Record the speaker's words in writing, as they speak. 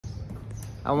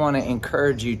I want to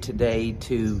encourage you today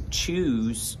to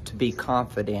choose to be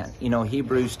confident. You know,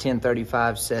 Hebrews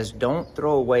 10:35 says, don't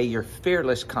throw away your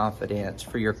fearless confidence,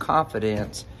 for your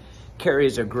confidence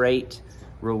carries a great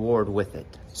reward with it.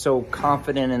 So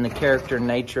confident in the character and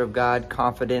nature of God,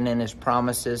 confident in his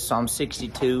promises. Psalm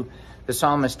 62, the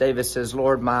psalmist David says,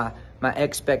 Lord, my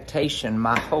expectation,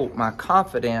 my hope, my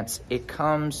confidence, it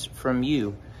comes from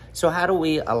you. So how do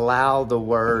we allow the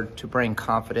word to bring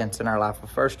confidence in our life?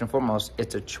 Well, first and foremost,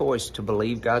 it's a choice to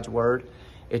believe God's word.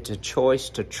 It's a choice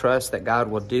to trust that God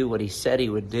will do what he said he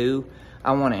would do.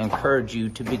 I want to encourage you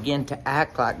to begin to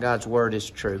act like God's word is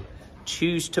true.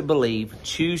 Choose to believe,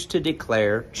 choose to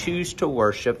declare, choose to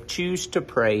worship, choose to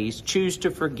praise, choose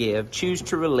to forgive, choose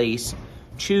to release,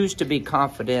 choose to be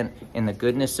confident in the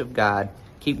goodness of God.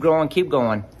 Keep growing, keep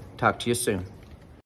going. Talk to you soon.